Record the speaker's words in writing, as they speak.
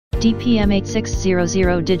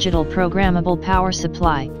DPM8624 digital programmable power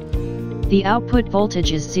supply. The output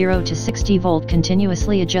voltage is 0 to 60 volt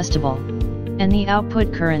continuously adjustable, and the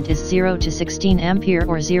output current is 0 to 16 ampere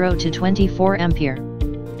or 0 to 24 ampere.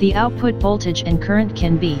 The output voltage and current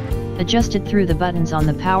can be adjusted through the buttons on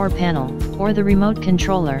the power panel, or the remote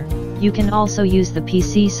controller. You can also use the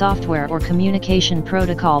PC software or communication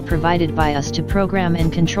protocol provided by us to program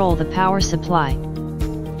and control the power supply.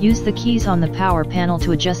 Use the keys on the power panel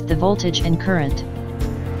to adjust the voltage and current.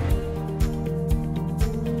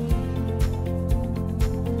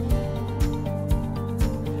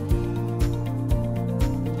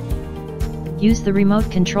 Use the remote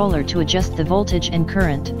controller to adjust the voltage and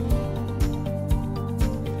current.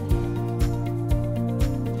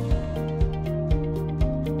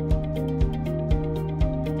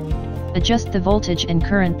 Adjust the voltage and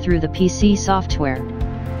current through the PC software.